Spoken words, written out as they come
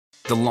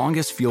The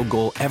longest field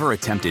goal ever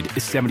attempted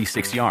is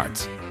 76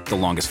 yards. The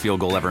longest field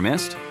goal ever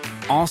missed?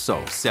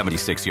 Also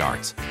 76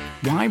 yards.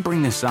 Why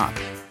bring this up?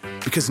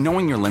 Because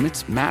knowing your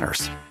limits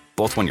matters,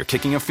 both when you're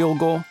kicking a field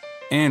goal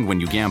and when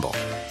you gamble.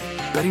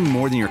 Betting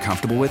more than you're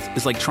comfortable with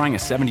is like trying a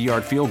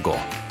 70-yard field goal.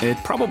 It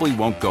probably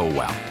won't go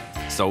well.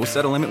 So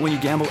set a limit when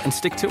you gamble and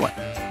stick to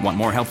it. Want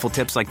more helpful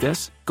tips like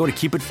this? Go to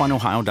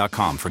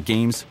keepitfunohio.com for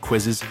games,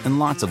 quizzes, and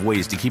lots of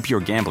ways to keep your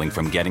gambling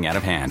from getting out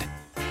of hand.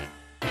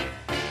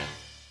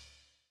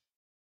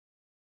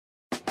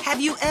 Have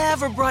you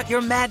ever brought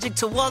your magic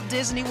to Walt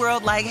Disney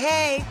World like,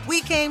 hey,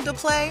 we came to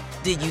play?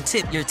 Did you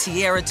tip your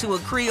tiara to a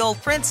Creole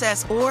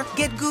princess or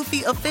get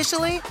goofy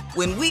officially?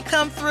 When we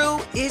come through,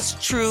 it's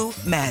true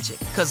magic,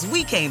 because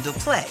we came to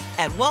play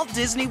at Walt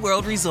Disney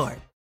World Resort.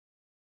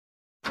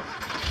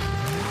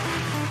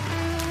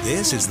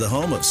 This is the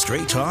home of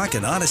straight talk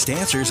and honest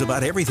answers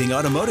about everything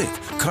automotive.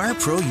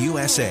 CarPro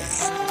USA.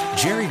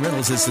 Jerry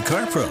Reynolds is the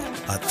CarPro,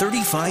 a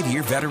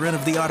 35-year veteran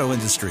of the auto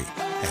industry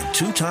and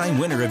two-time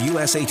winner of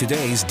USA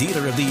Today's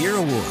Dealer of the Year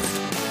award.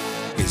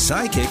 His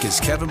sidekick is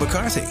Kevin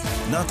McCarthy,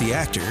 not the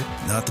actor,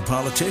 not the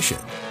politician.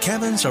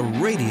 Kevin's a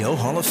radio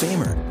Hall of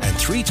Famer and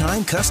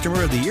three-time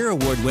Customer of the Year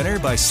award winner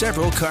by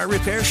several car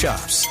repair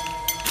shops.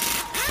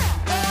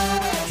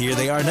 Here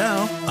they are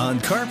now on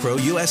CarPro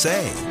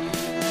USA.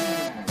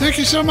 Thank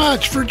you so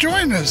much for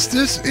joining us.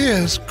 This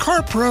is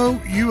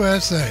CarPro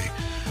USA.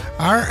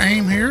 Our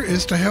aim here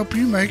is to help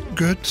you make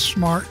good,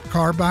 smart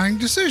car buying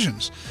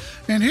decisions.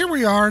 And here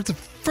we are at the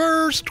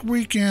first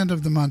weekend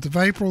of the month of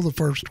April, the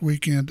first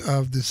weekend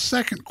of the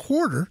second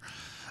quarter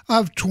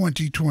of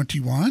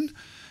 2021.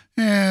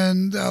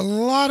 And a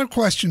lot of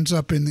questions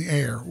up in the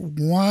air.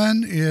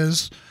 One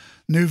is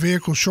new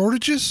vehicle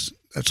shortages.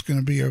 That's going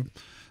to be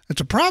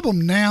it's a problem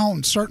now.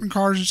 In certain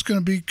cars, it's going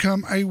to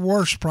become a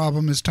worse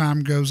problem as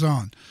time goes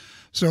on.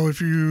 So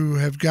if you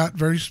have got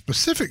very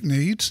specific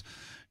needs,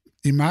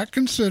 you might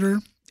consider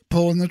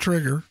pulling the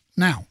trigger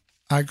now.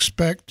 I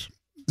expect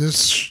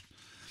this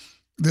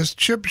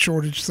chip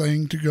shortage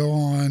thing to go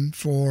on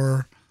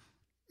for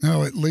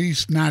at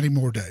least 90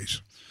 more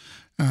days,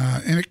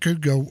 and it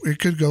could go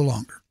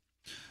longer.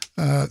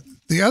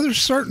 The other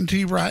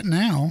certainty right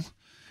now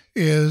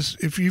is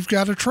if you've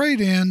got a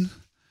trade-in,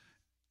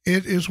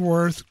 it is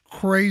worth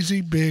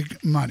crazy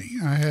big money.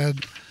 I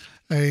had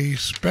a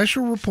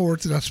special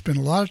report that I spent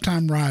a lot of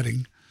time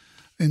writing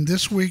in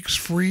this week's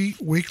free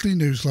weekly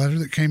newsletter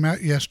that came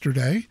out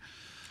yesterday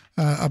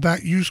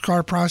about used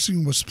car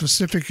pricing with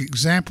specific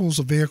examples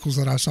of vehicles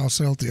that I saw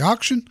sell at the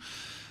auction.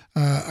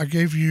 I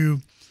gave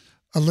you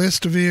a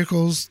list of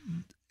vehicles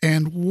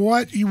and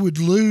what you would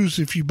lose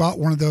if you bought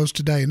one of those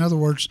today. In other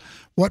words,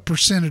 what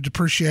percent of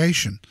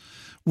depreciation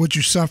would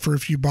you suffer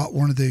if you bought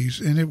one of these?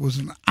 And it was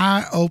an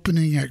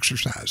eye-opening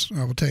exercise,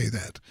 I will tell you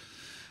that.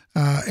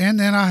 And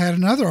then I had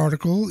another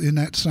article in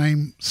that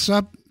same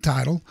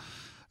subtitle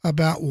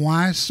about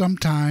why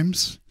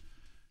sometimes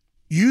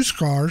used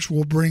cars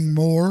will bring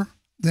more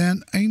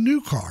than a new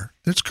car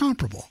that's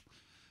comparable.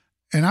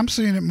 And I'm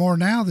seeing it more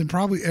now than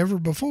probably ever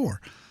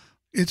before.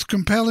 It's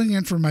compelling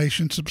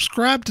information.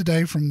 Subscribe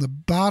today from the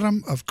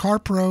bottom of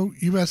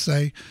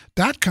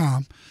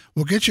CarProUSA.com.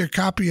 We'll get you a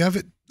copy of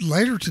it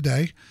later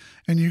today,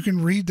 and you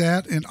can read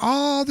that and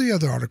all the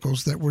other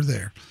articles that were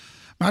there.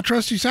 My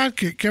trusty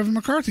sidekick, Kevin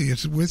McCarthy,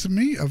 is with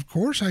me, of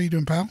course. How you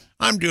doing, pal?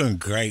 I'm doing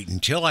great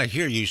until I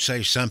hear you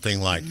say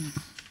something like,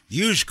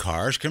 used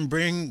cars can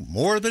bring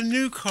more than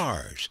new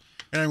cars.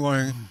 And I'm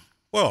going,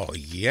 well,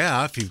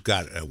 yeah, if you've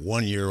got a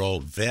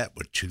one-year-old Vet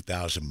with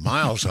 2,000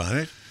 miles on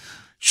it,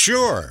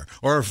 sure.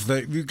 Or if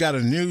you've got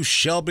a new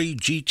Shelby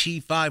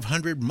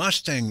GT500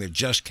 Mustang that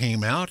just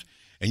came out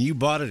and you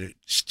bought it at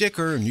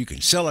sticker and you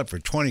can sell it for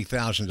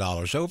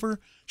 $20,000 over,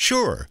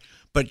 sure.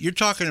 But you're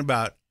talking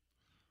about,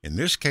 in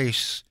this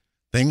case,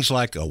 things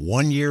like a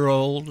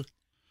one-year-old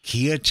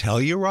Kia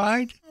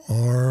Telluride?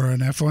 Or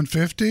an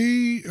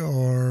F-150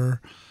 or...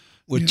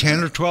 With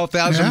 10 or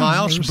 12,000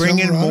 miles,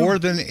 bringing more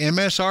than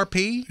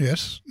MSRP?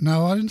 Yes.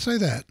 No, I didn't say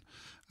that.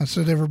 I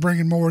said they were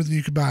bringing more than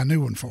you could buy a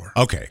new one for.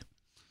 Okay.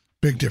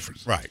 Big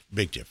difference. Right.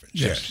 Big difference.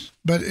 Yes.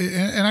 But,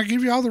 and I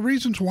give you all the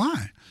reasons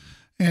why.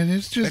 And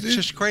it's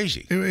just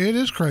crazy. It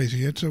is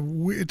crazy. It's a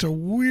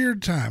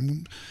weird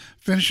time.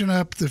 Finishing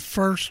up the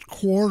first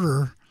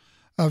quarter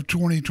of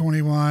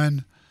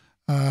 2021,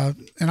 and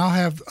I'll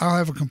have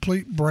a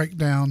complete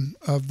breakdown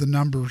of the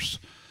numbers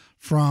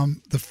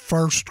from the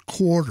first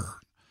quarter.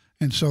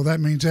 And so that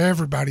means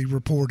everybody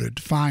reported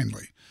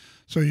finally.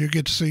 So you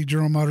get to see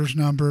General Motors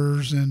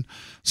numbers and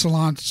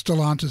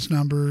Stellantis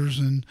numbers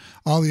and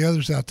all the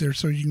others out there.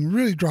 So you can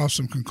really draw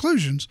some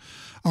conclusions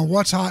on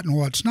what's hot and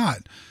what's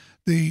not.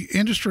 The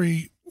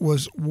industry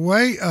was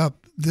way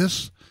up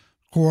this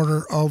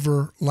quarter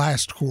over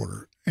last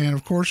quarter. And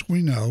of course,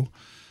 we know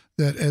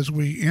that as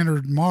we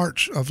entered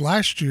March of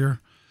last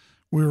year,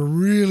 we were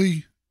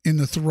really in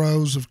the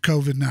throes of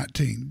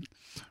COVID-19.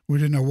 We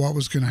didn't know what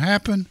was going to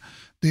happen.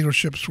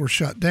 Dealerships were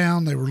shut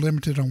down. They were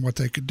limited on what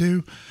they could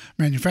do.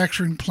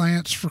 Manufacturing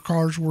plants for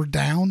cars were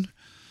down,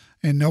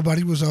 and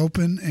nobody was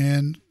open,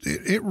 and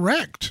it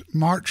wrecked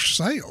March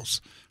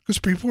sales because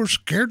people are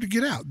scared to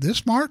get out.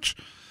 This March,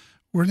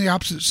 we're in the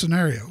opposite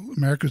scenario.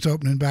 America's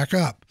opening back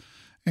up,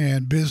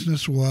 and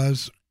business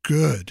was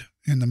good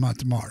in the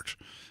month of March.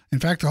 In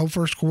fact, the whole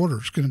first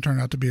quarter is going to turn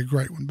out to be a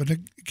great one. But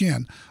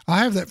again, I'll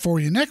have that for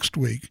you next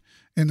week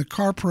in the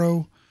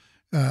CarPro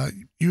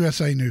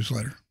USA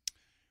newsletter.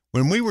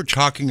 When we were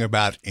talking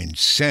about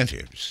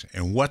incentives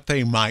and what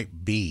they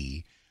might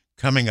be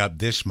coming up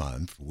this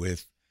month,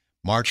 with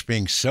March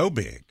being so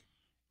big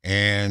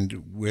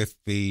and with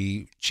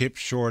the chip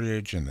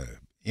shortage and the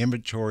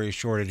inventory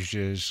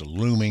shortages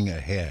looming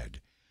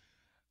ahead,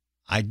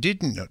 I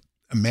didn't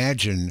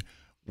imagine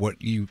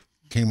what you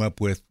came up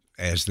with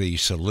as the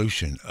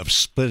solution of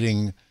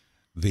splitting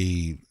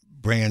the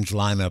brand's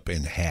lineup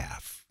in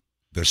half,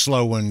 the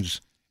slow ones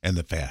and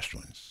the fast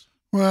ones.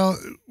 Well,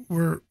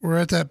 we're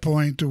at that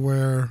point to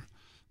where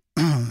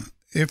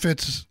if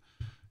it's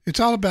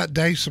all about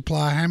day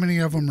supply, how many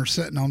of them are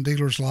sitting on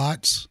dealers'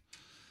 lots,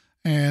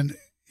 and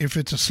if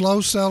it's a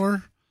slow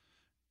seller,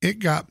 it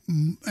got,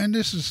 and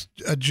this is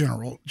a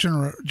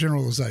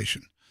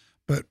generalization,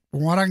 but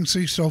from what I can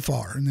see so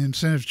far, and the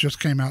incentives just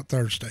came out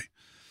Thursday,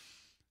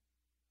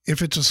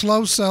 if it's a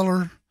slow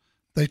seller,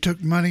 they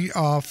took money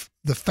off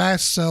the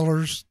fast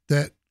sellers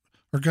that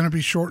are going to be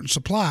short in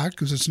supply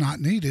because it's not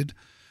needed,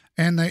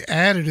 and they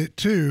added it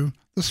to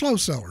the slow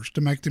sellers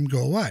to make them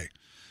go away.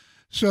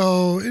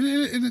 So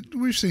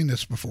we've seen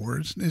this before.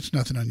 It's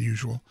nothing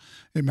unusual.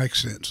 It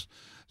makes sense.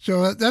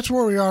 So that's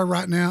where we are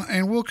right now,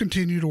 and we'll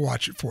continue to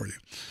watch it for you.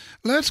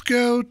 Let's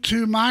go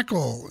to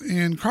Michael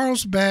in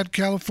Carlsbad,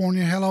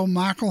 California. Hello,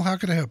 Michael. How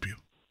can I help you?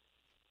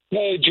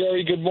 Hey,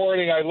 Jerry, good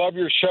morning. I love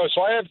your show.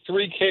 So I have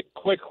three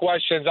quick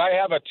questions. I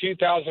have a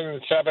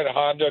 2007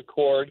 Honda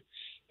Accord.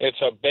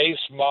 It's a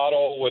base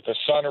model with a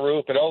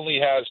sunroof. It only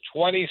has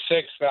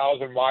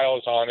 26,000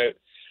 miles on it.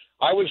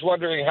 I was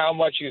wondering how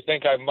much you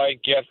think I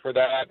might get for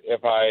that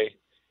if I,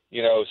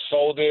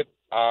 sold it.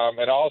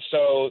 And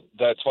also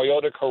the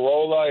Toyota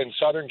Corolla in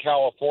Southern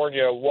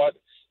California, what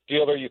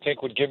dealer you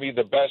think would give me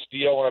the best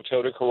deal on a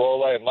Toyota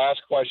Corolla? And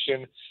last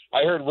question,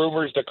 I heard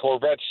rumors the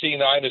Corvette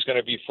C9 is going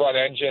to be front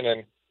engine,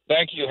 and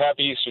thank you.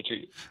 Happy Easter to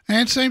you.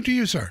 And same to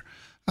you, sir.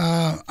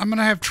 I'm going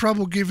to have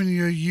trouble giving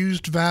you a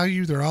used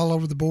value. They're all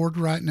over the board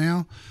right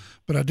now.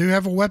 But I do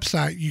have a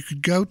website you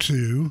could go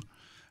to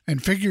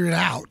and figure it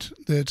out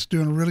that's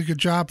doing a really good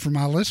job for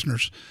my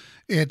listeners.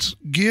 It's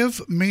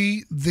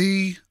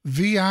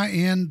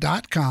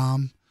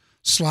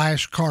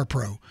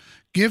givemethevin.com/CarPro.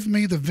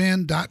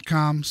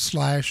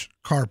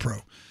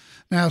 givemethevin.com/CarPro.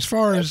 Now, as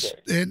far as,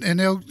 and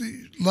they'll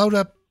load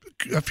up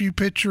a few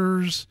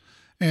pictures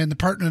and the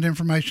pertinent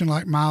information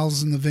like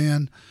miles in the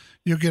VIN,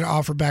 you'll get an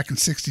offer back in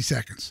 60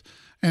 seconds,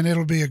 and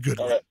it'll be a good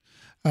one.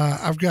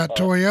 I've got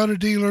Toyota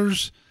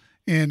dealers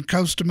in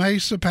Costa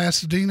Mesa,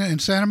 Pasadena,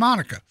 and Santa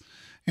Monica,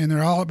 and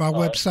they're all at my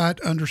website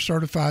under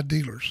certified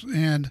dealers.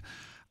 And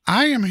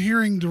I am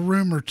hearing the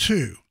rumor,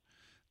 too,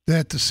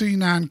 that the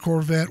C9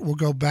 Corvette will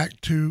go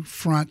back to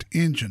front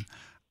engine.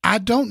 I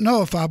don't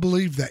know if I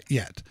believe that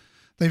yet.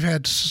 They've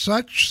had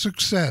such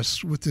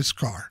success with this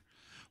car.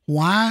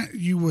 Why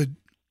you would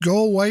go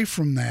away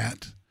from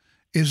that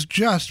is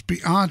just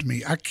beyond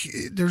me.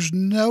 There's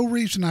no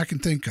reason I can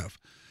think of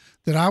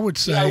that I would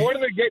say. I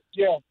wanted to get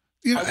I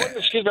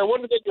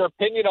wanted to get your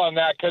opinion on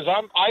that because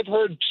I've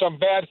heard some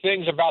bad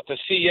things about the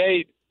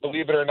C8.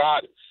 Believe it or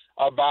not,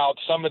 about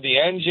some of the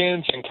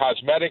engines and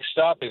cosmetic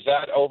stuff. Is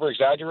that over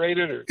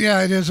exaggerated? Or?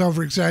 Yeah, it is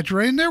over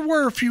exaggerated. And there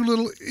were a few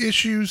little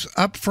issues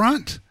up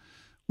front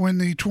when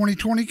the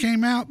 2020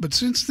 came out, but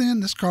since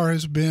then, this car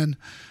has been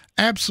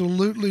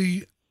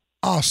absolutely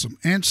awesome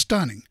and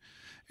stunning.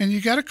 And you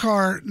got a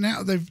car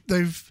now.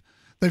 They've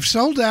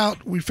sold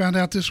out. We found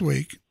out this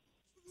week.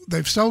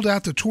 They've sold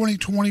out the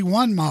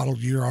 2021 model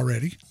year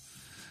already.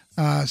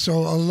 So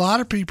a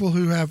lot of people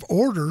who have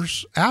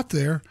orders out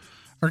there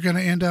are going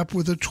to end up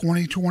with a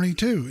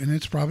 2022, and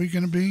it's probably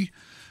going to be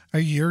a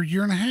year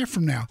and a half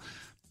from now.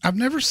 I've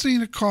never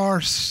seen a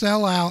car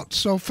sell out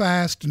so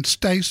fast and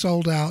stay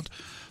sold out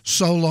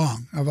so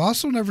long. I've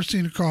also never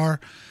seen a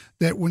car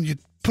that when you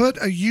put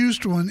a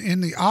used one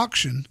in the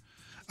auction,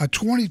 a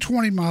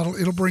 2020 model,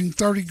 it'll bring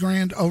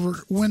 $30,000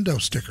 over window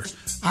sticker.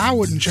 I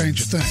wouldn't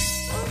change a thing.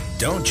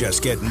 Don't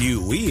just get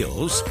new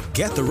wheels.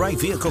 Get the right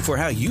vehicle for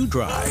how you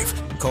drive.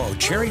 Call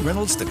Jerry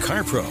Reynolds, the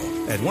Car Pro,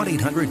 at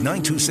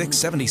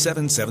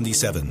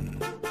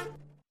 1-800-926-7777.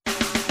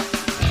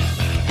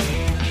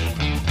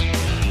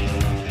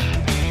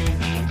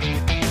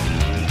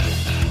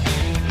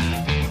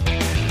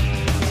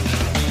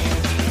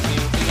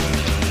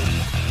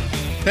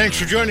 Thanks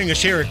for joining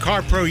us here at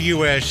CarPro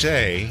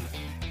USA.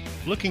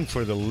 Looking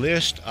for the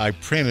list I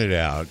printed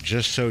out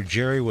just so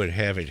Jerry would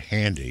have it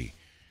handy.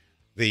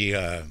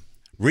 The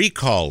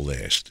recall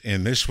list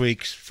in this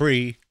week's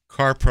free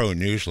CarPro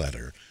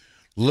newsletter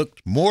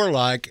looked more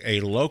like a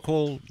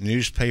local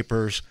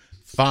newspaper's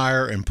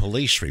fire and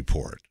police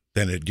report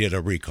than it did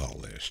a recall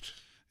list.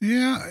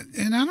 Yeah,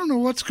 and I don't know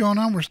what's going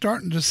on. We're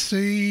starting to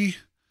see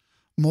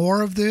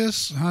more of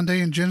this.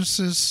 Hyundai and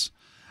Genesis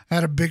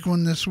had a big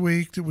one this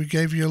week that we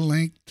gave you a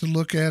link to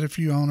look at if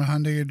you own a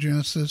Hyundai or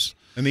Genesis.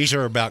 And these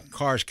are about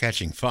cars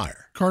catching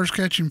fire. Cars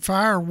catching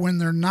fire when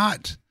they're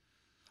not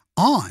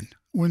on,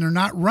 when they're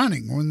not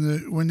running,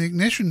 when the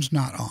ignition's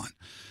not on.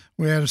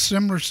 We had a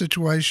similar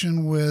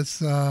situation with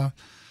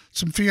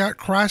some Fiat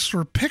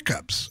Chrysler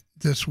pickups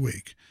this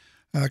week.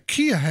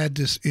 Kia had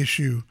this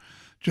issue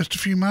just a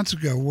few months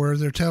ago where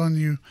they're telling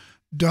you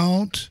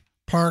don't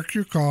park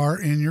your car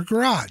in your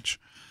garage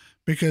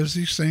because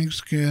these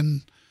things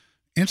can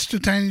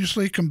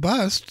instantaneously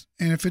combust.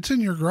 And if it's in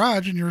your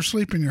garage and you're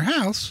asleep in your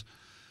house,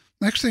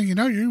 next thing you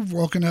know, you've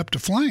woken up to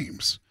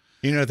flames.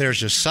 You know,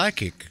 there's a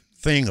psychic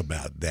thing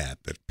about that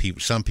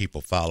some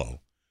people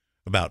follow,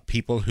 about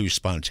people who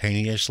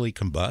spontaneously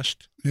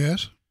combust.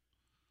 Yes.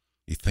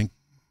 You think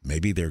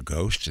maybe they're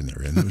ghosts and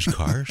they're in those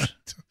cars?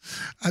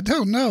 I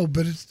don't know,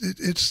 but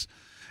it's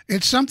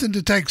something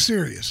to take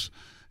serious.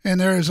 And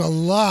there is a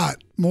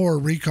lot more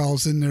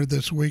recalls in there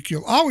this week.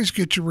 You'll always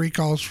get your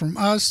recalls from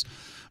us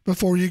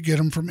before you get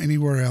them from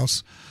anywhere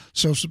else.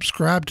 So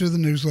subscribe to the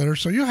newsletter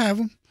so you'll have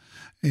them,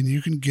 and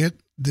you can get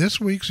this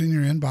week's in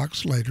your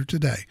inbox later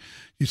today.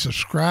 You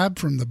subscribe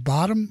from the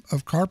bottom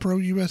of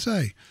CarPro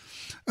USA.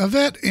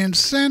 Yvette in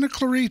Santa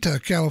Clarita,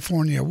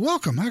 California.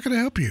 Welcome. How can I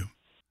help you?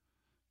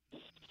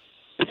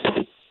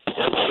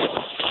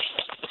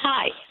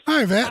 Hi.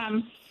 Hi, Yvette.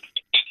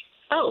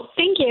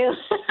 Thank you.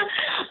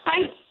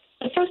 I'm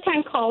a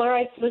first-time caller.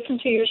 I've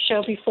listened to your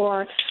show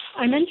before.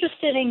 I'm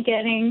interested in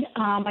getting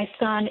my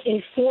son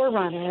a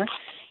 4Runner,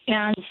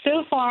 and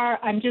so far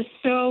I'm just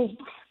so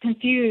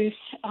confused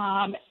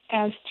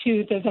as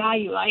to the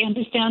value. I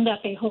understand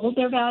that they hold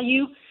their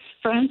value.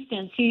 For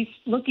instance, he's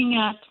looking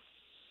at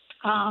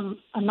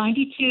a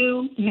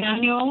 92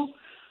 manual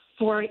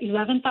for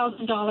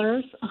 $11,000,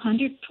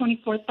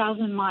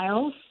 124,000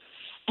 miles,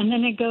 and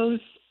then it goes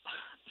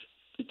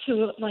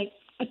to like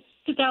a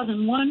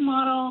 2001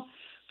 model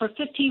for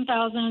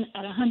 $15,000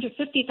 at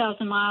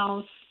 150,000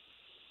 miles,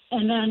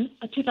 and then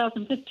a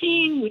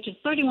 2015, which is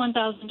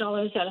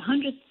 $31,000 at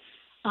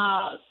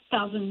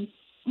 100,000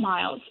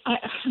 miles.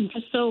 I'm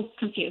just so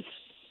confused.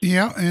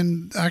 Yeah,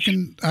 and I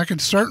can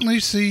certainly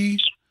see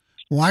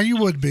why you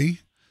would be.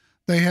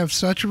 They have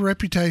such a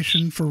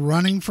reputation for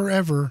running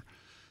forever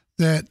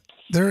that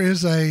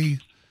there's a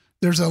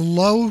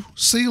low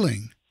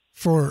ceiling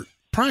for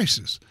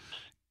prices.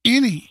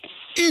 Any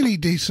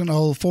decent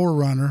old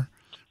 4Runner,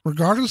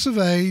 regardless of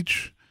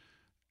age,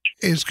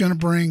 is going to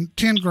bring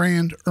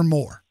 $10,000 or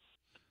more.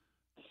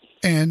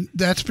 And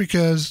that's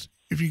because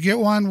if you get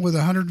one with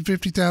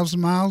 150,000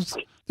 miles,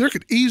 there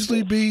could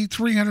easily be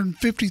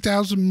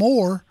 350,000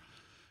 more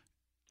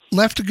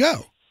left to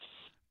go.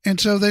 And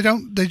so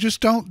they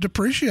just don't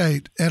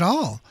depreciate at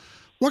all.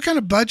 What kind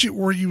of budget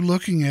were you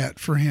looking at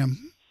for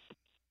him?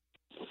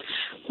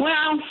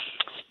 Well,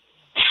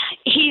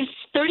 he's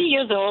 30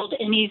 years old,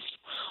 and he's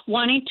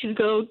wanting to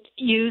go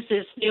use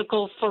this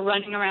vehicle for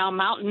running around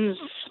mountains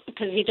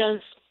because he does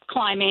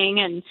climbing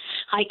and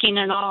hiking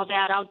and all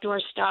that outdoor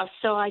stuff.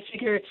 So I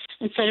figure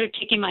instead of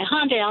taking my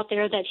Honda out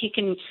there, that he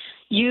can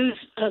use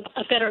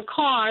a better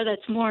car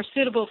that's more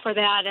suitable for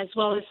that, as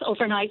well as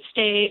overnight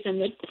stays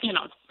and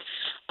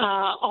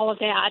all of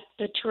that,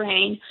 the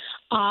terrain.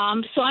 So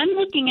I'm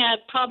looking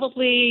at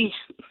probably,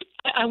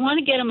 I want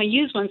to get him a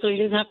used one so he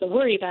doesn't have to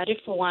worry about it,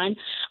 for one,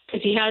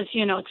 because he has,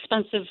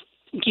 expensive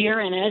gear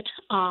in it.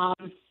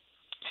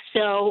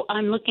 So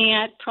I'm looking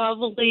at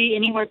probably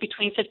anywhere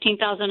between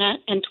 $15,000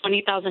 and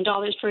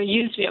 $20,000 for a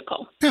used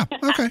vehicle. Yeah,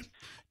 okay.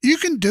 You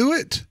can do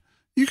it.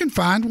 You can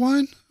find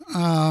one.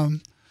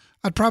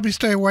 I'd probably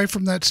stay away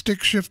from that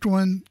stick shift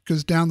one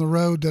because down the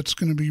road that's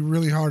going to be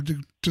really hard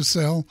to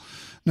sell.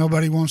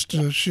 Nobody wants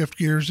to shift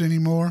gears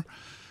anymore.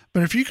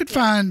 But if you could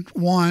find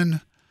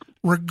one,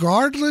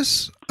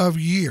 regardless of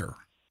year,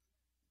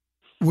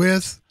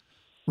 with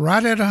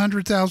right at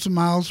 100,000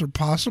 miles or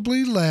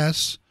possibly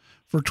less,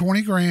 for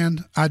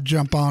 $20,000, I'd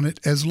jump on it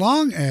as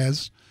long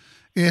as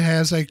it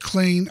has a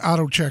clean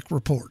auto check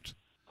report.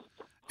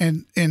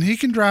 And he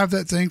can drive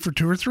that thing for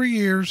 2 or 3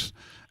 years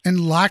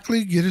and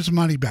likely get his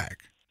money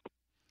back.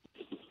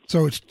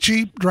 So it's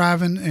cheap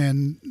driving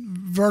and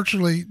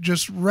virtually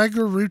just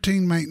regular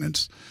routine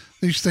maintenance.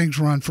 These things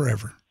run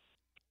forever.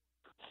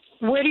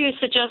 Where do you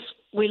suggest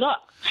we look?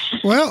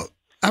 Well,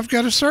 I've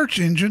got a search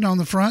engine on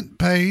the front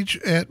page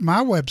at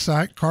my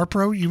website,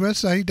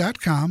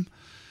 carprousa.com.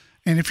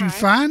 And if you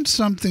find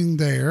something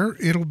there,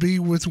 it'll be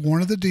with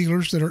one of the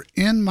dealers that are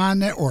in my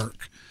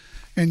network.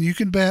 And you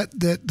can bet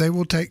that they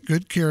will take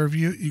good care of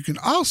you. You can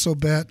also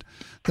bet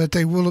that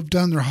they will have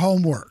done their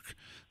homework.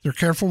 They're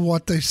careful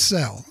what they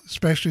sell,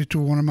 especially to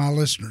one of my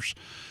listeners.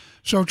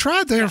 So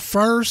try there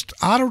first.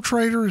 Auto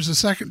Trader is the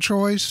second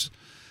choice.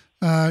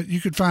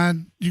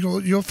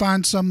 You'll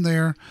find some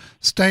there.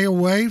 Stay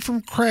away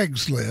from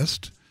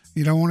Craigslist.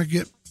 You don't want to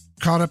get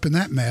caught up in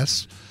that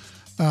mess.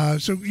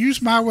 So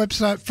use my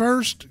website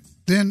first,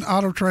 then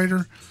Auto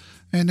Trader,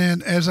 and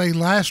then as a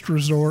last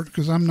resort,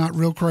 because I'm not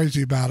real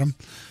crazy about them,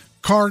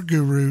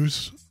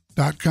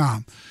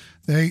 CarGurus.com.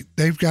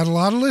 They've got a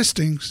lot of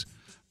listings,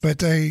 but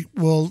they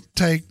will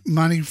take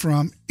money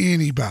from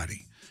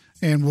anybody.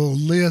 and will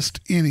list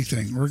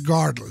anything,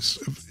 regardless.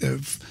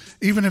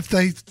 Even if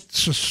they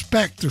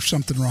suspect there's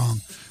something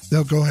wrong,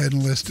 they'll go ahead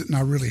and list it, and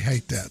I really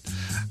hate that.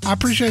 I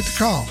appreciate the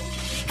call.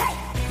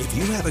 If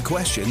you have a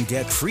question,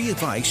 get free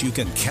advice you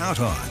can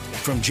count on.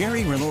 From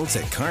Jerry Reynolds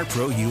at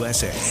CarPro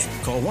USA.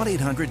 Call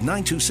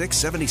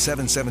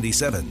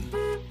 1-800-926-7777.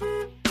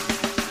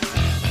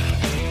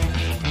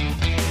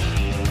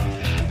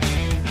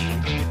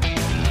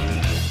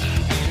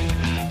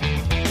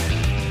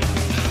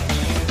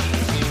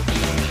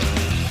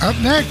 Up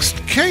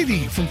next,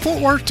 Katie from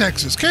Fort Worth,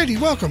 Texas. Katie,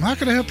 welcome. How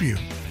can I help you?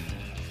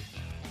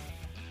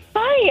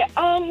 Hi.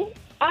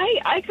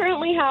 I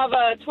currently have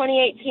a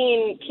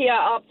 2018 Kia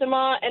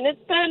Optima, and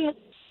it's been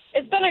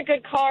a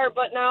good car,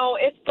 but now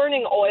it's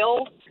burning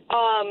oil.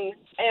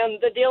 And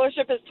the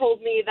dealership has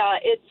told me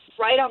that it's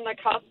right on the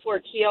cusp where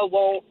Kia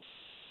won't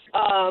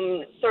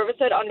service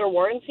it under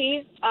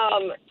warranty.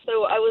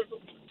 So I've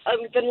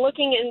been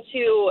looking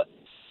into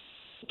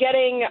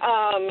getting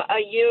a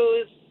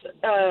used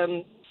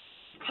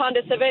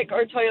Honda Civic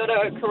or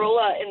Toyota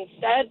Corolla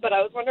instead, but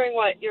I was wondering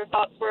what your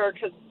thoughts were,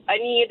 because I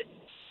need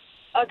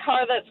a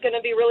car that's going to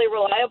be really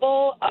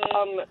reliable,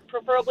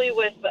 preferably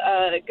with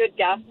good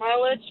gas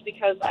mileage,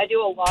 because I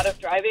do a lot of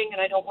driving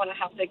and I don't want to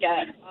have to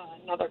get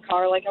another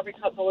car like every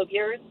couple of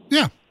years.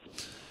 Yeah.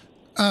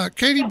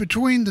 Katie,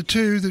 between the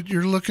two that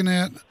you're looking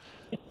at,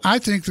 I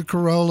think the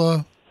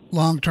Corolla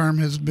long-term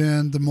has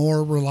been the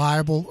more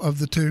reliable of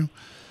the two.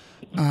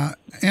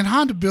 And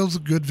Honda builds a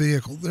good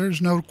vehicle.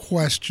 There's no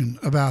question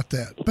about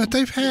that. But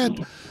they've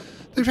had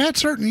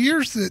certain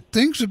years that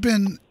things have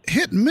been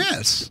hit and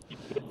miss.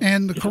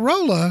 And the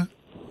Corolla,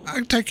 I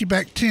can take you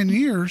back 10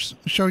 years,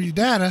 show you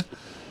data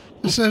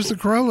that says the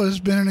Corolla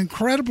has been an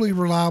incredibly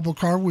reliable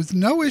car with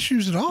no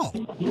issues at all.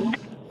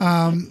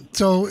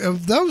 So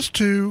of those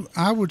two,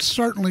 I would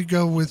certainly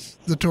go with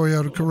the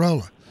Toyota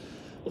Corolla.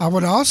 I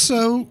would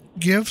also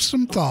give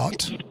some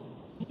thought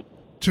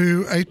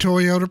to a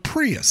Toyota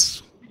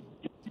Prius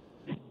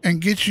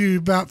and get you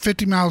about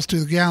 50 miles to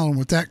the gallon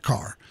with that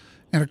car,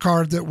 and a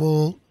car that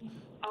will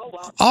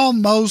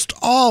almost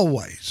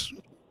always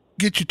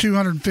get you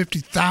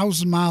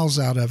 250,000 miles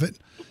out of it.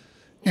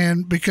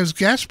 And because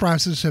gas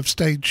prices have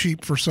stayed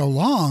cheap for so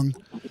long,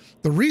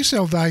 the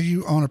resale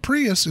value on a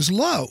Prius is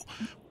low,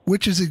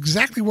 which is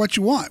exactly what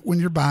you want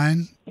when you're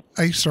buying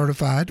a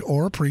certified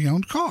or a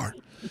pre-owned car.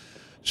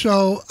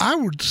 So I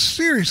would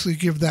seriously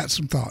give that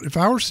some thought. If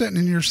I were sitting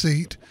in your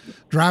seat,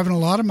 driving a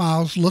lot of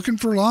miles, looking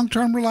for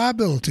long-term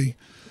reliability,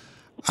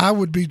 I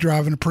would be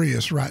driving a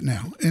Prius right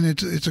now. And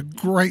it's a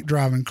great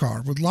driving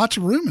car with lots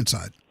of room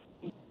inside.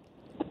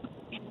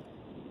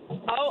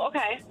 Oh,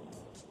 okay.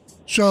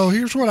 So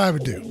here's what I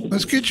would do.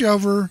 Let's get you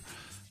over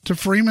to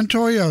Freeman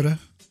Toyota.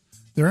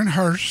 They're in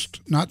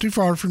Hurst, not too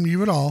far from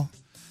you at all.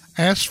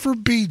 Ask for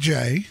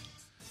BJ.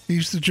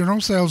 He's the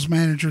general sales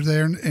manager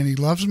there, and he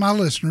loves my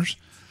listeners.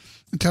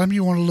 And tell him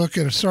you want to look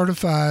at a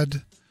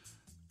certified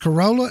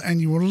Corolla and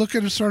you want to look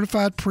at a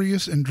certified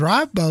Prius and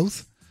drive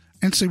both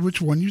and see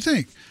which one you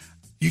think.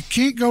 You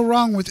can't go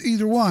wrong with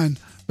either one,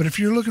 but if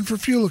you're looking for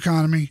fuel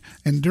economy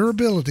and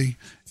durability,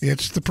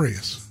 it's the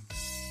Prius.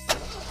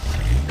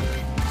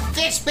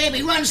 This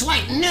baby runs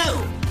like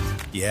new.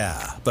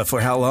 Yeah, but for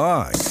how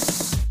long?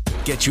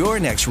 Get your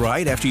next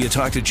ride after you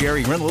talk to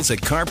Jerry Reynolds at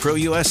CarPro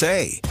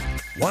USA.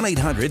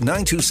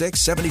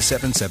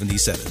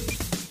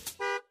 1-800-926-7777.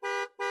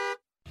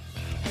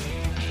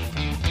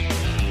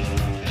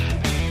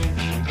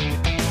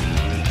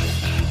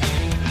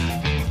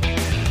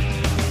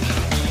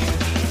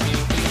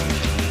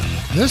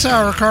 This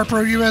hour of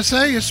CarPro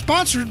USA is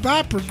sponsored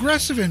by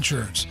Progressive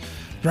Insurance.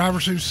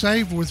 Drivers who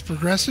save with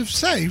Progressive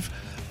save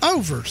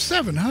over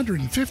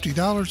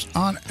 $750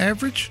 on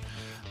average.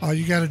 All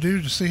you got to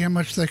do to see how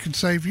much they can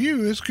save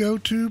you is go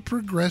to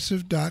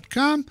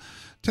Progressive.com.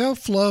 Tell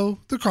Flo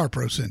the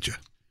CarPro sent you.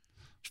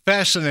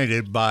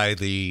 Fascinated by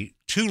the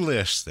two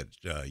lists that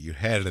you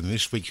had in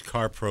this week's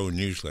CarPro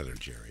newsletter,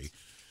 Jerry.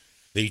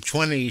 The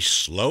 20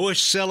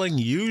 slowest selling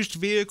used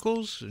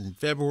vehicles in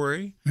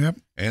February. Yep.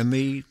 And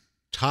the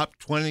top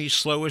 20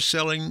 slowest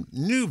selling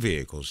new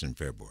vehicles in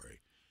February.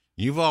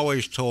 You've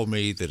always told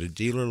me that a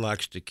dealer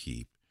likes to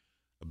keep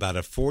about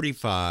a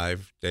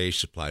 45-day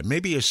supply,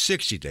 maybe a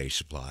 60-day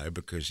supply,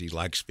 because he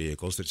likes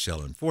vehicles that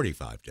sell in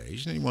 45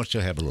 days, and he wants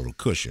to have a little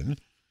cushion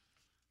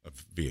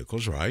of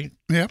vehicles, right?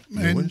 Yep.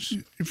 New and ones.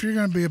 If you're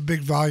going to be a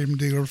big volume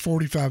dealer,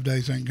 45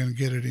 days ain't going to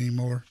get it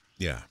anymore.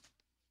 Yeah.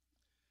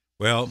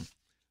 Well,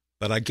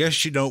 but I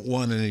guess you don't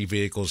want any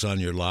vehicles on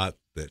your lot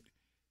that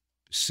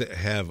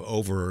have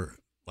over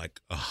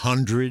like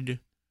 100,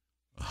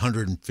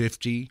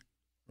 150,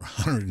 or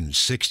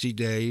 160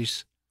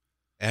 days,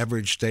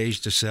 average days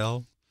to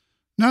sell?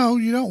 No,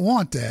 you don't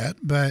want that,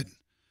 but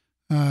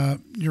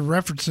you're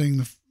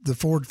referencing the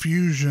Ford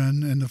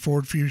Fusion and the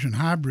Ford Fusion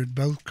Hybrid.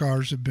 Both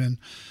cars have been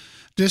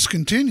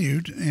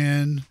discontinued,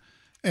 and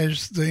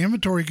as the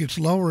inventory gets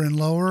lower and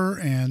lower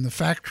and the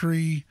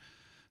factory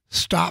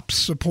stops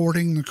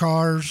supporting the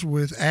cars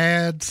with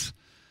ads,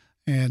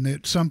 and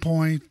at some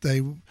point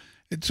people,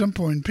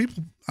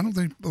 I don't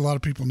think a lot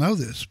of people know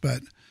this,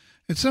 but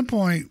at some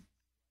point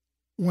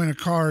when a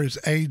car is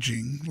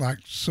aging, like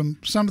some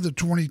of the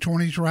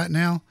 2020s right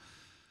now,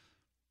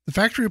 the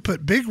factory will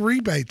put big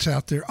rebates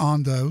out there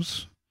on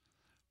those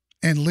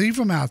and leave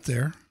them out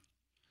there.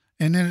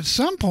 And then at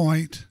some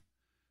point,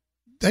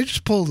 they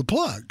just pull the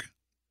plug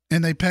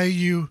and they pay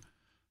you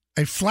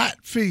a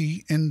flat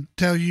fee and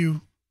tell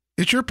you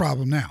it's your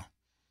problem now.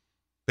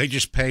 They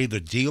just pay the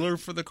dealer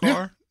for the car?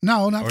 Yeah.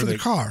 No, not for the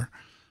car.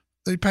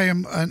 They pay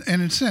them an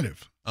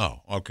incentive.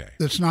 Oh, okay.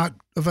 That's not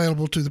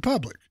available to the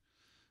public.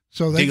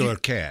 So they dealer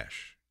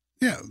cash.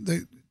 Yeah,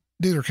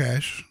 dealer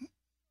cash.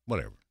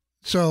 Whatever.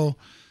 So,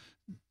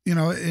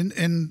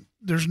 and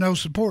there's no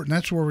support, and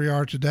that's where we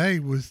are today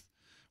with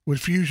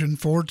Fusion.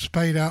 Ford's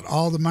paid out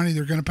all the money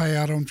they're going to pay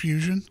out on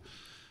Fusion,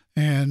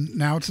 and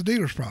now it's the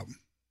dealer's problem.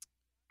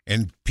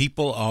 And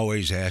people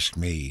always ask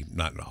me,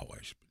 not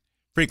always, but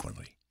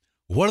frequently,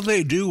 what do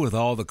they do with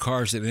all the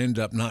cars that end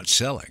up not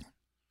selling?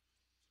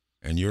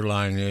 And your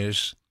line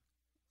is?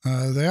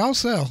 They all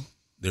sell.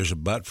 There's a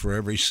butt for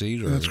every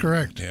seat? That's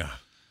correct. Yeah.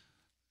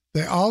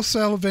 They all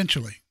sell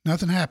eventually.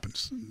 Nothing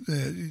happens.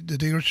 The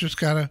dealers just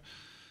got to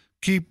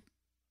keep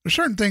 – there's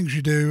certain things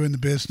you do in the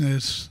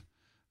business.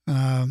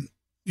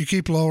 You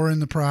keep lowering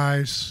the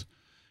price.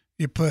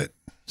 You put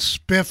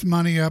spiff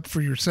money up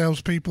for your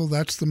salespeople.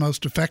 That's the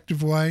most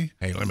effective way.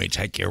 Hey, let me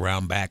take you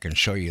around back and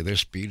show you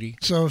this beauty.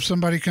 So if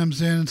somebody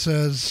comes in and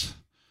says,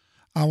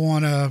 I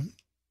want a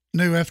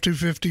new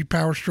F-250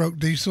 Power Stroke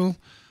diesel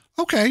 –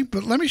 okay,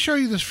 but let me show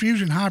you this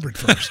Fusion hybrid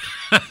first,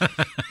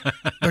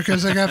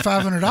 because they got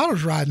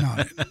 $500 riding on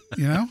it,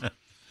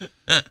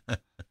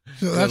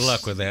 So good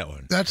luck with that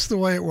one. That's the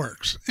way it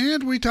works.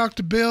 And we talked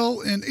to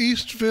Bill in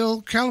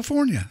Eastville,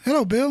 California.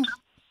 Hello, Bill.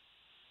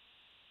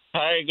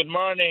 Hi, good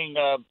morning.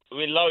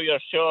 We love your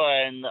show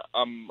and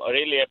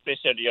really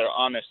appreciate your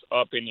honest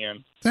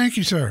opinion. Thank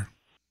you, sir.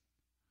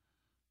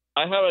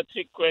 I have a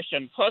 3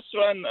 questions. First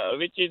one,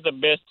 which is the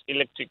best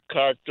electric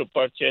car to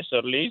purchase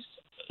or lease?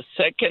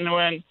 Second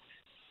one,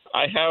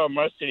 I have a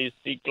Mercedes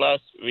C-Class,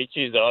 which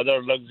is the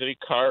other luxury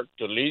car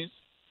to lease.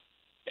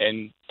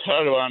 And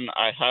third one,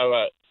 I have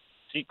a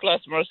C-Class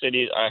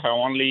Mercedes. I have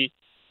only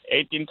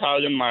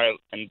 18,000 miles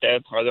and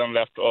 10,000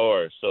 left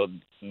over. So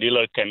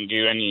dealer can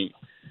give any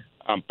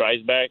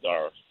price back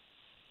or?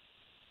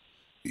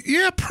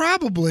 Yeah,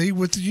 probably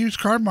with the used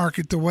car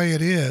market the way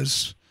it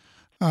is.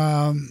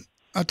 I'll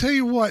tell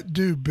you what,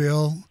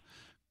 Bill.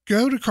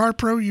 Go to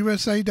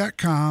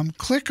carprousa.com,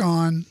 click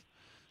on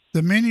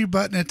the menu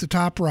button at the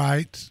top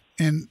right,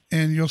 and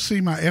you'll see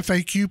my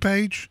FAQ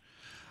page.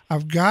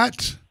 I've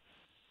got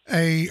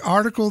a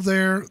article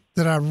there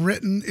that I've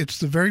written. It's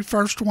the very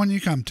first one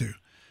you come to.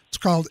 It's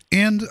called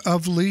End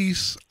of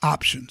Lease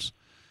Options.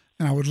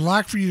 And I would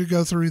like for you to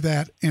go through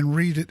that and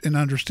read it and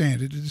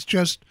understand it.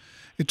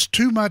 It's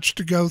too much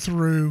to go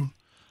through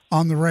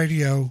on the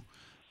radio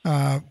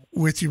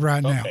with you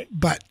right now.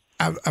 But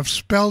I've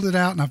spelled it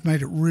out and I've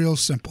made it real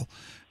simple.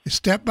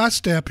 Step by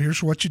step,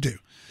 here's what you do.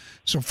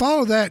 So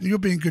follow that, and you'll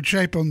be in good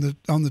shape on the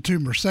 2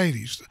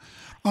 Mercedes.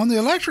 On the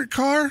electric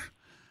car,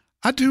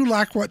 I do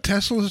like what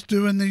Tesla's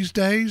doing these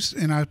days,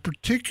 and I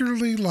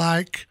particularly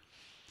like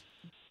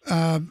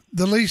the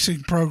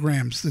leasing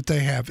programs that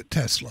they have at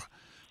Tesla.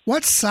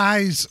 What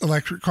size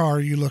electric car are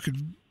you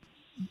looking?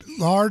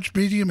 Large,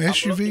 medium,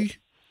 SUV?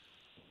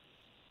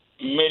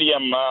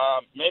 Medium,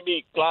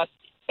 maybe Class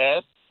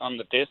S on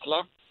the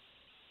Tesla.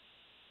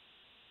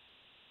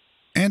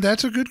 And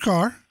that's a good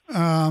car.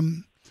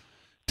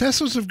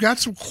 Teslas have got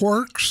some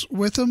quirks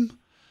with them,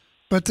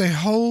 but they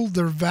hold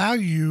their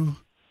value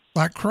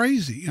like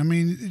crazy. I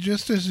mean,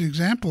 just as an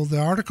example, the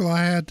article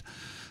I had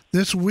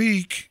this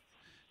week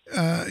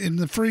in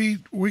the free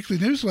weekly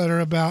newsletter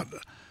about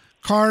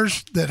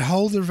cars that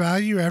hold their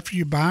value after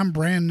you buy them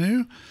brand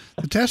new,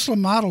 the Tesla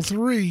Model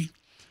 3,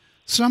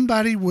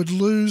 somebody would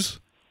lose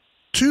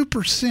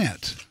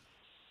 2%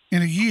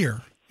 in a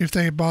year if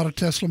they had bought a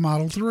Tesla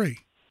Model 3.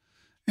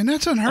 And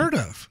that's unheard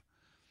of.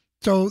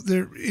 So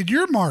in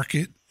your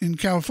market in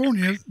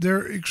California,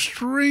 they're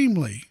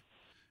extremely,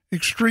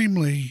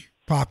 extremely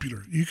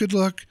popular. You could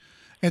look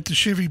at the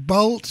Chevy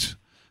Bolt,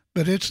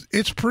 but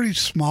it's pretty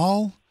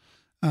small.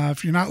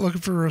 If you're not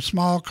looking for a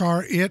small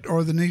car, it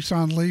or the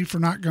Nissan Leaf are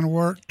not going to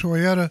work.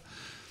 Toyota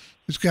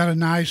has got a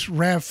nice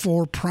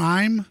RAV4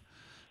 Prime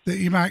that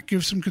you might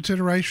give some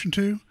consideration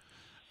to.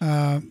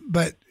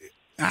 But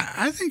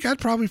I think I'd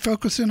probably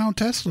focus in on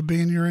Tesla,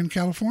 being you're in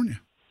California.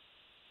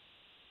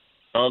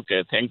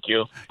 Okay, thank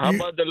you. How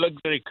about the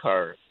luxury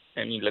car?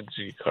 Any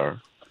luxury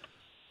car?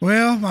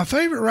 Well, my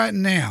favorite right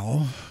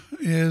now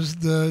is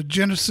the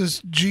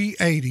Genesis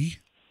G80.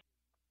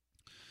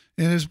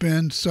 It has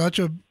been such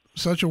a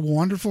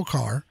wonderful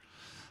car.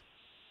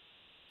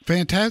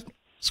 Fantastic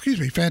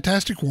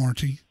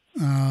warranty.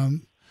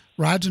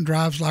 Rides and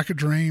drives like a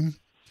dream,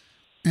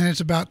 and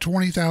it's about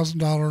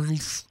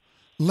 $20,000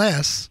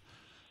 less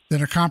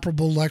than a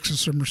comparable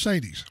Lexus or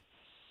Mercedes.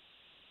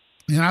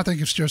 And I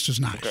think it's just as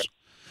nice. Okay.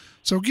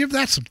 So give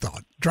that some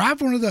thought.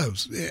 Drive one of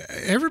those.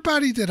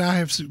 Everybody that I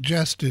have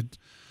suggested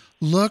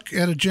look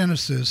at a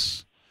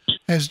Genesis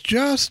has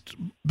just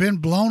been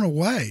blown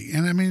away.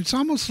 And I mean, it's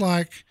almost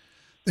like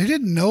they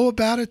didn't know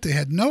about it. They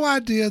had no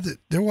idea that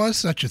there was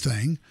such a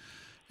thing.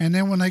 And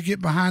then when they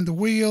get behind the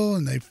wheel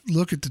and they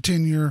look at the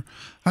 10-year,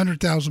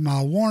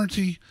 100,000-mile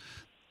warranty,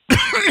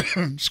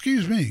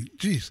 excuse me,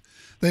 geez,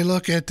 they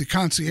look at the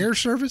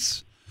concierge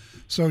service.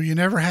 So you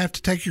never have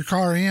to take your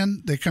car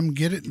in. They come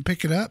get it and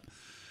pick it up.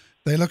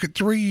 They look at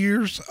 3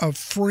 years of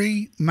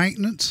free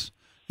maintenance.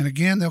 And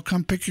again, they'll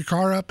come pick your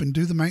car up and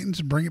do the maintenance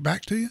and bring it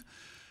back to you.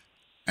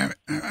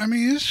 I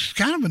mean, it's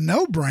kind of a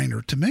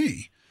no-brainer to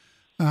me.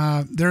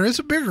 There is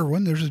a bigger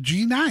one. There's a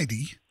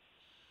G90.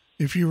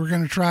 If you were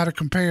going to try to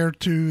compare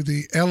to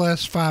the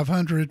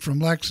LS500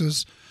 from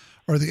Lexus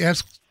or the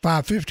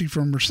S550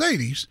 from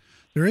Mercedes,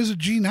 there is a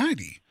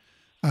G90.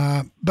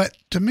 But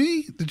to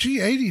me, the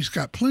G80's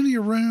got plenty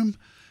of room,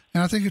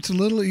 and I think it's a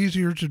little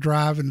easier to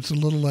drive, and it's a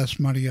little less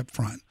money up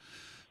front.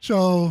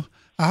 So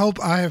I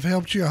hope I have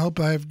helped you. I hope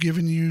I have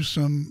given you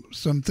some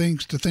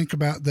things to think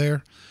about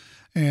there.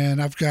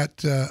 And I've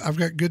got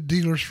good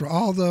dealers for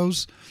all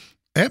those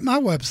at my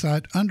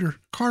website under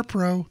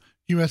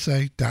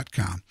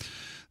carprousa.com.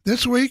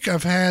 This week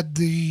I've had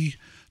the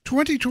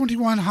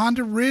 2021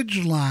 Honda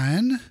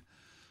Ridgeline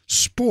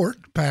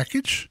Sport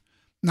package.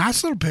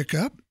 Nice little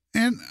pickup.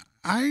 And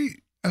I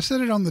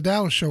said it on the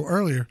Dallas show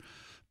earlier,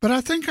 but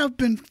I think I've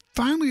been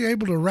finally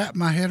able to wrap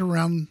my head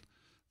around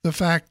the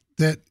fact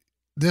that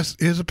this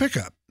is a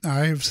pickup.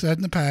 I have said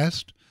in the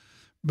past,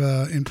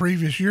 in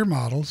previous year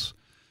models,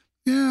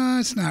 yeah,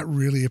 it's not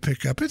really a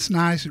pickup. It's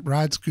nice. It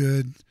rides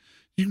good.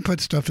 You can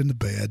put stuff in the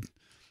bed,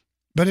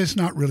 but it's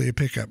not really a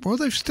pickup. Well,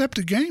 they've stepped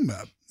the game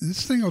up.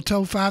 This thing will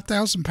tow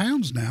 5,000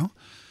 pounds now,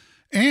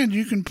 and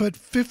you can put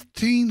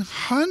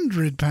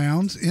 1,500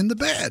 pounds in the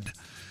bed,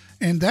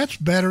 and that's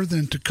better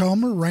than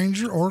Tacoma,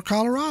 Ranger, or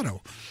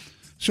Colorado.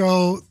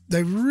 So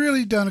they've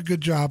really done a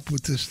good job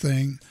with this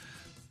thing.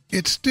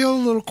 It's still a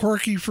little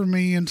quirky for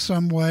me in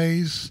some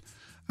ways.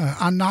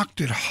 I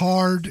knocked it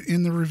hard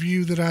in the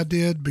review that I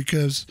did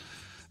because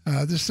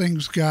this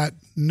thing's got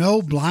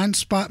no blind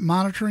spot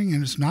monitoring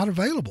and it's not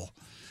available.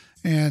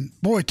 And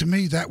boy, to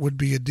me, that would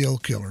be a deal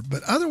killer.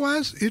 But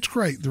otherwise, it's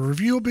great. The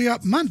review will be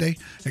up Monday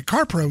at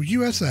CarPro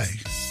USA.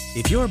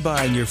 If you're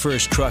buying your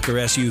first truck or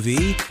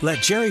SUV, let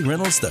Jerry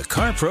Reynolds, the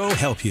Car Pro,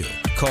 help you.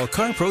 Call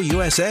CarPro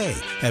USA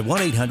at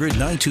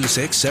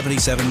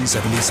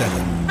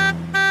 1-800-926-7777.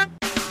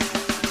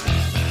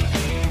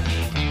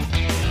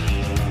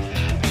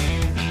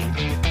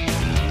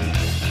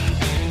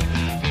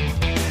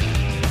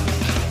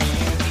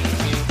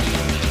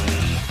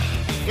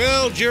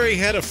 Well, Jerry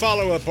had a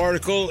follow-up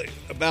article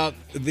about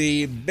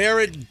the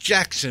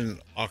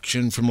Barrett-Jackson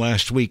auction from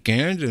last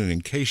weekend, and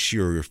in case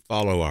you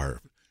follow our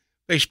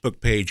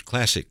Facebook page,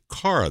 Classic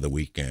Car of the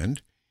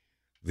Weekend,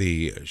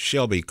 the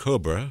Shelby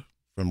Cobra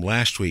from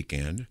last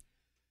weekend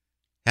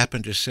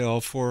happened to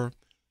sell for,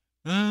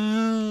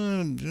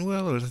 I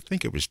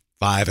think it was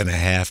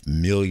 $5.5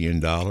 million,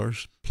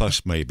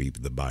 plus maybe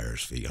the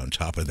buyer's fee on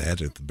top of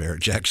that at the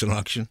Barrett-Jackson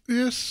auction.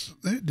 Yes,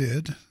 it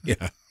did.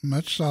 Yeah.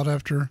 Much sought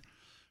after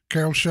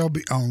Carroll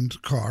Shelby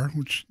owned car,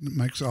 which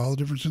makes all the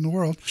difference in the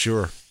world.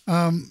 Sure.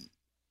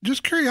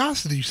 Just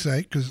curiosity's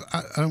sake, because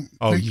I don't.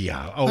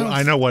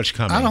 I know what's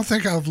coming. I don't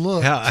think I've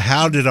looked.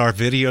 How did our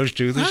videos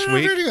do this week? How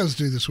did our videos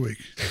do this week?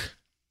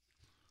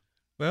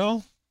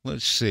 Well,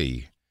 let's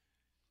see.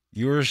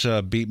 Yours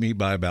beat me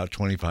by about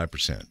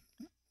 25%.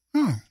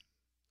 Oh.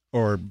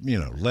 Or,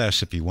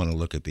 less if you want to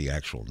look at the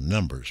actual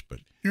numbers. But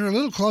you're a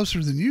little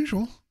closer than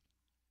usual.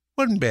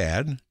 Wasn't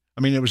bad.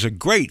 I mean, it was a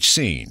great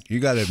scene. You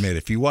got to admit,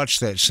 if you watched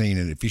that scene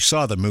and if you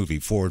saw the movie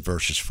Ford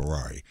versus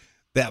Ferrari,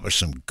 that was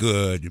some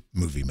good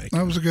movie making.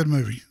 That was a good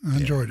movie. I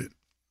enjoyed it.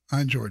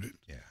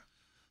 Yeah.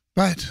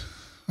 But,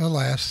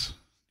 alas.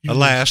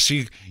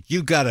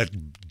 You got a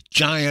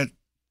giant,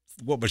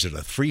 what was it,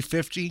 a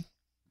 350?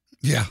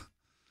 Yeah.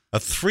 A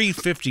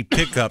 350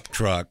 pickup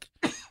truck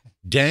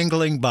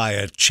dangling by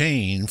a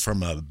chain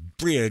from a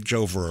bridge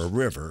over a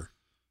river.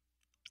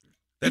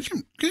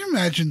 Can you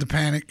imagine the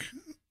panic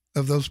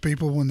of those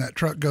people when that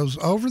truck goes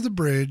over the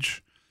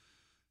bridge?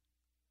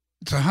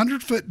 It's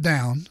 100 foot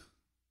down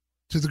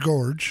to the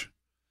gorge,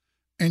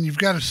 and you've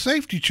got a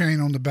safety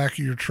chain on the back of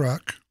your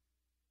truck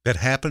that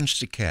happens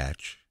to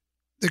catch.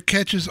 That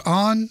catches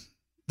on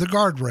the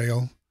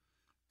guardrail,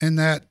 and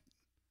that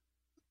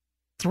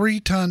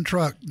 3-ton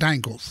truck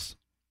dangles.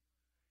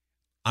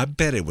 I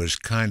bet it was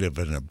kind of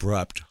an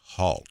abrupt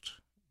halt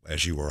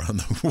as you were on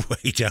the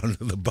way down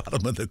to the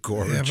bottom of the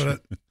gorge. Yeah,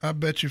 but I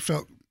bet you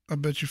felt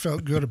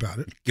good about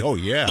it. Oh,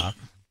 yeah.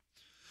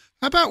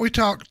 How about we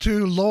talk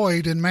to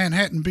Lloyd in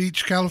Manhattan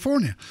Beach,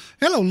 California?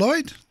 Hello,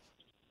 Lloyd.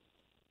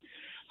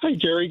 Hi,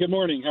 Jerry. Good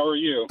morning. How are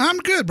you? I'm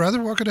good,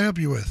 brother. What can I help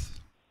you with?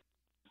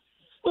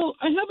 Well,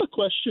 I have a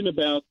question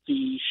about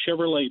the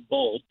Chevrolet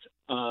Bolt,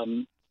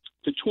 the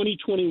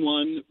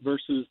 2021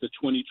 versus the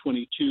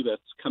 2022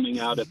 that's coming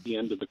out at the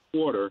end of the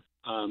quarter.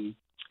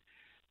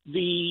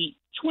 The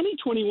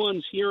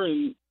 2021's here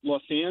in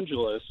Los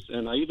Angeles,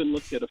 and I even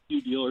looked at a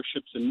few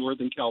dealerships in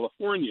Northern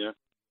California,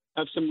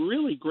 have some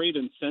really great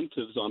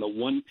incentives on a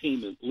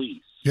one-payment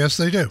lease. Yes,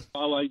 they do.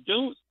 While I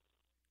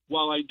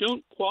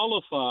don't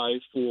qualify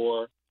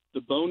for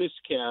the bonus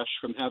cash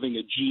from having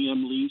a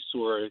GM lease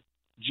or a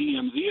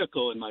GM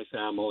vehicle in my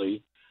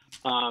family,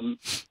 I'm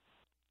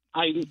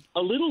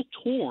a little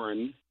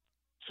torn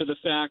for the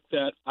fact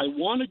that I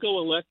want to go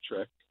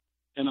electric,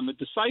 and I'm a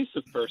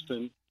decisive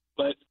person,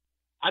 but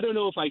I don't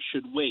know if I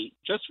should wait,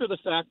 just for the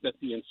fact that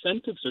the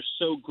incentives are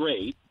so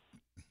great.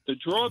 The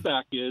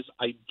drawback is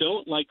I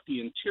don't like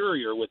the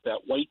interior with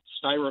that white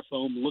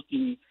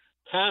styrofoam-looking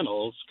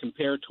panels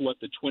compared to what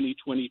the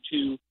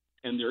 2022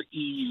 and their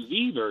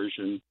EUV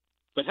version.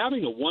 But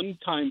having a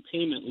one-time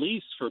payment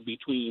lease for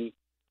between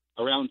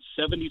around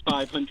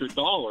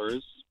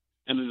 $7,500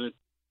 and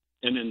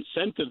an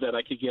incentive that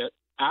I could get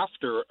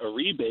after a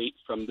rebate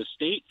from the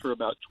state for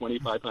about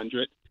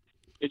 $2,500,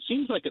 it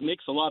seems like it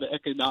makes a lot of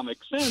economic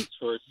sense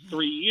for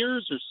 3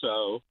 years or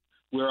so,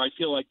 where I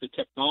feel like the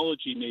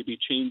technology may be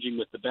changing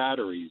with the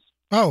batteries.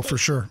 Oh, for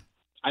sure.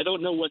 I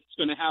don't know what's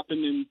going to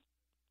happen when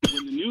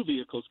the new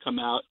vehicles come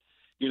out.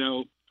 You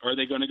know, are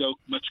they going to go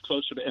much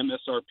closer to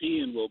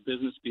MSRP, and will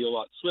business be a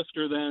lot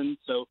swifter then?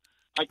 So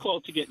I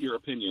called to get your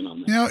opinion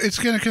on that. You know, it's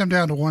going to come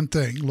down to one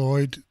thing,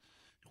 Lloyd.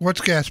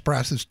 What's gas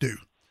prices do?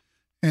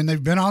 And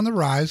they've been on the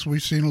rise.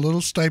 We've seen a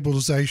little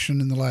stabilization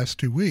in the last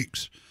 2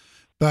 weeks,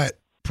 but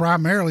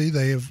primarily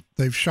they've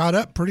shot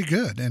up pretty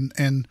good,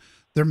 and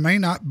there may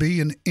not be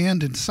an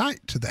end in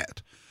sight to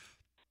that.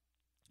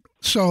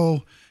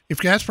 So if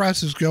gas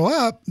prices go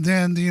up,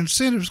 then the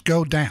incentives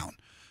go down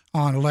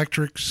on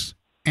electrics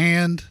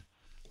and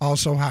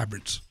also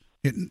hybrids.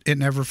 It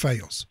never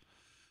fails.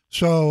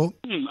 So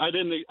I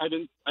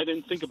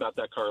didn't think about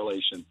that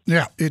correlation.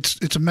 Yeah,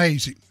 it's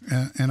amazing,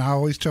 and I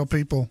always tell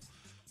people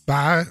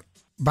buy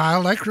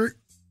electric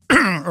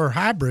or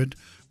hybrid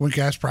when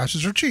gas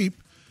prices are cheap,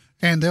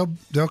 and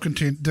they'll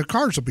continue. The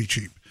cars will be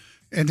cheap,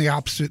 and the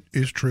opposite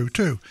is true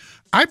too.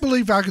 I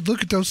believe I could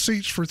look at those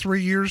seats for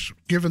 3 years,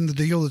 given the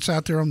deal that's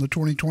out there on the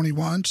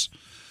 2021s.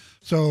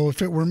 So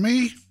if it were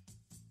me,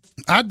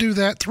 I'd do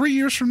that. 3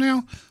 years from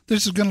now,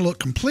 this is going to look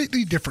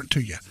completely different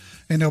to you,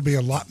 and there'll be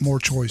a lot more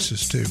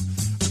choices too.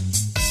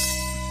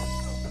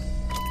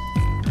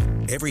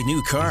 Every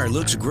new car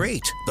looks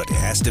great, but it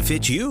has to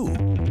fit you.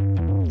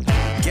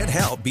 Get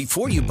help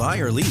before you buy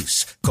or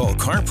lease. Call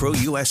CarPro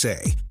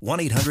USA,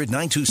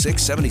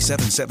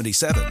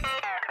 1-800-926-7777.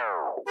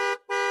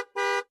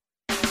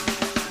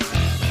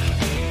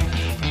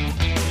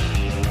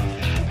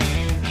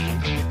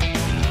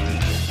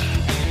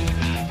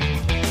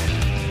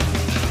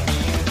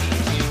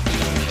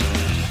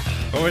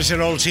 Oh, it's an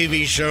old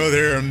TV show.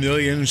 There are a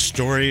million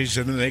stories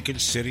in the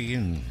Naked City,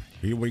 and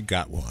here we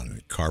got one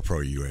at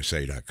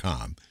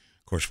CarProUSA.com.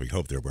 Of course, we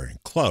hope they're wearing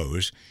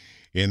clothes.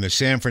 In the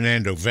San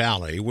Fernando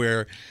Valley,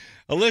 where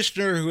a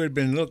listener who had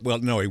been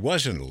he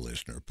wasn't a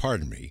listener,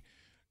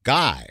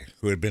 guy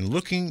who had been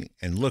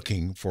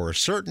looking for a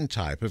certain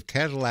type of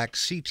Cadillac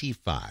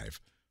CT5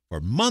 for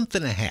a month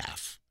and a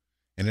half,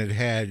 and had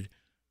had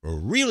a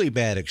really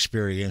bad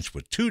experience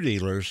with 2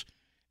 dealers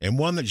and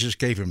one that just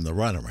gave him the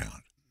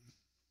runaround.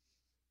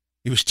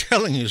 He was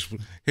telling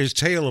his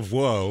tale of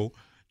woe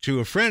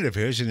to a friend of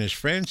his, and his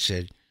friend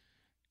said,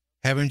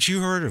 "Haven't you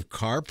heard of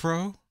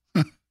CarPro?"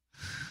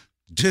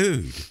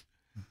 Dude.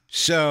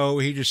 So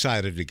he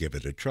decided to give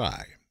it a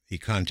try. He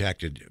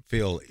contacted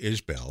Phil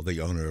Isbell,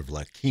 the owner of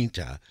La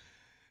Quinta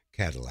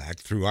Cadillac,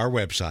 through our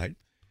website.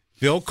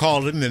 Phil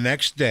called him the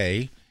next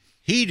day.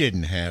 He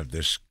didn't have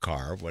this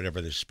car,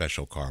 whatever this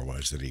special car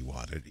was that he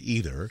wanted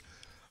either.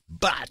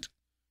 But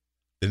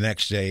the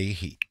next day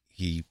he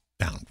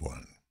found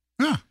one.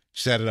 Huh.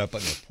 Set it up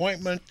an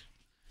appointment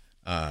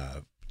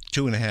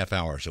 2.5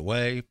 hours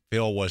away.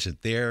 Phil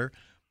wasn't there,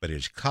 but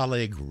his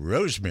colleague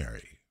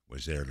Rosemary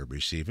was there to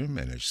receive him,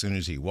 and as soon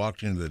as he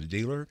walked into the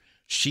dealer,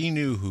 she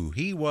knew who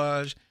he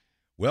was,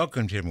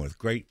 welcomed him with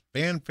great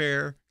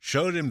fanfare,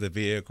 showed him the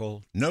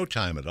vehicle, no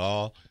time at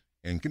all,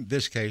 in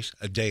this case,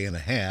 a day and a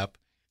half,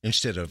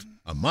 instead of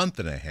a month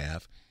and a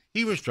half.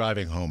 He was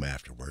driving home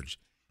afterwards,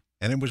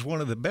 and it was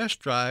one of the best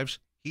drives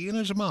he and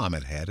his mom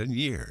had in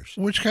years.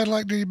 Which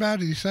Cadillac did he buy,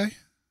 did he say?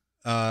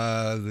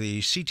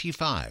 The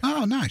CT5.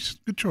 Oh, nice.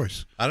 Good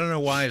choice. I don't know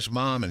why his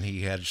mom and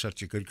he had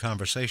such a good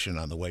conversation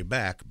on the way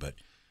back, but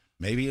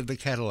maybe the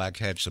Cadillac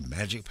had some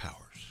magic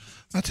powers.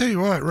 I'll tell you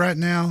what, right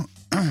now,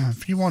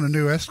 if you want a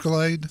new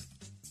Escalade,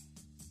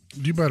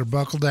 you better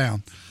buckle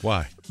down.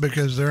 Why?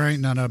 Because there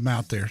ain't none of them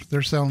out there.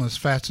 They're selling as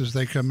fast as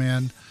they come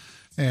in.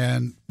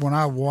 And when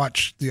I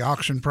watch the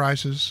auction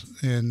prices,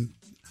 and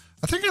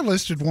I think I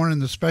listed one in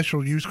the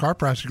special used car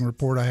pricing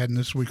report I had in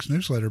this week's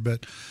newsletter,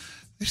 but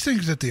these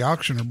things at the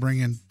auction are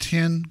bringing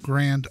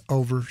 $10,000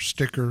 over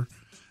sticker,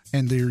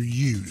 and they're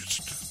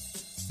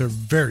used. They're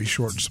very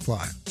short in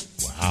supply.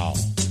 Wow.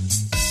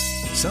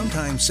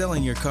 Sometimes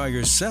selling your car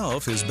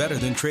yourself is better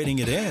than trading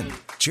it in.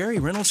 Jerry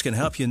Reynolds can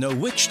help you know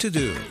which to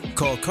do.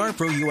 Call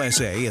CarPro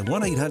USA at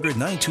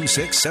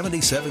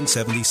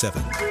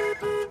 1-800-926-7777.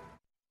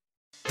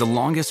 The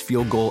longest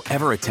field goal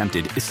ever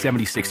attempted is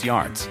 76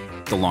 yards.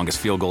 The longest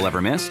field goal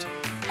ever missed?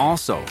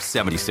 also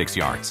 76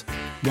 yards.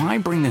 Why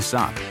bring this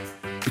up?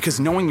 Because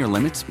knowing your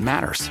limits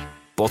matters,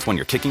 both when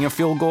you're kicking a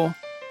field goal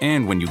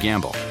and when you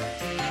gamble.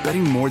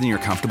 Betting more than you're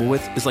comfortable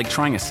with is like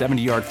trying a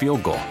 70-yard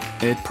field goal.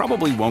 It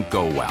probably won't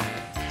go well.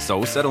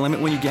 So set a limit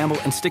when you gamble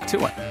and stick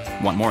to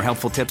it. Want more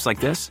helpful tips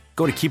like this?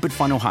 Go to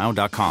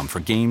keepitfunohio.com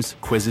for games,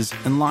 quizzes,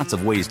 and lots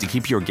of ways to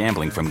keep your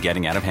gambling from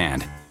getting out of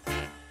hand.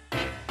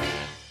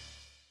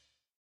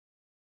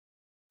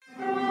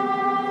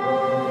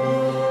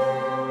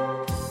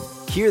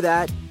 Hear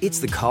that? It's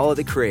the call of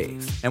the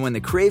Crave. And when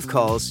the Crave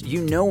calls, you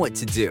know what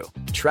to do.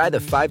 Try the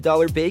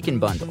 $5 Bacon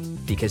Bundle.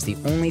 Because the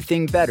only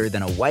thing better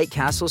than a White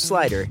Castle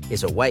slider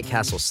is a White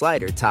Castle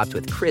slider topped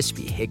with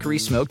crispy hickory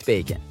smoked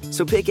bacon.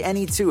 So pick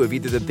any two of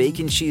either the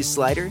Bacon Cheese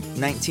Slider,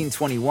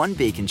 1921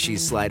 Bacon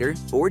Cheese Slider,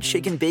 or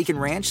Chicken Bacon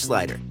Ranch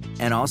Slider.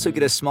 And also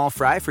get a small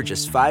fry for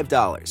just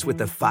 $5 with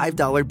the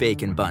 $5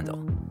 Bacon Bundle.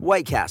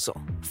 White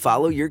Castle.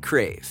 Follow your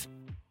Crave.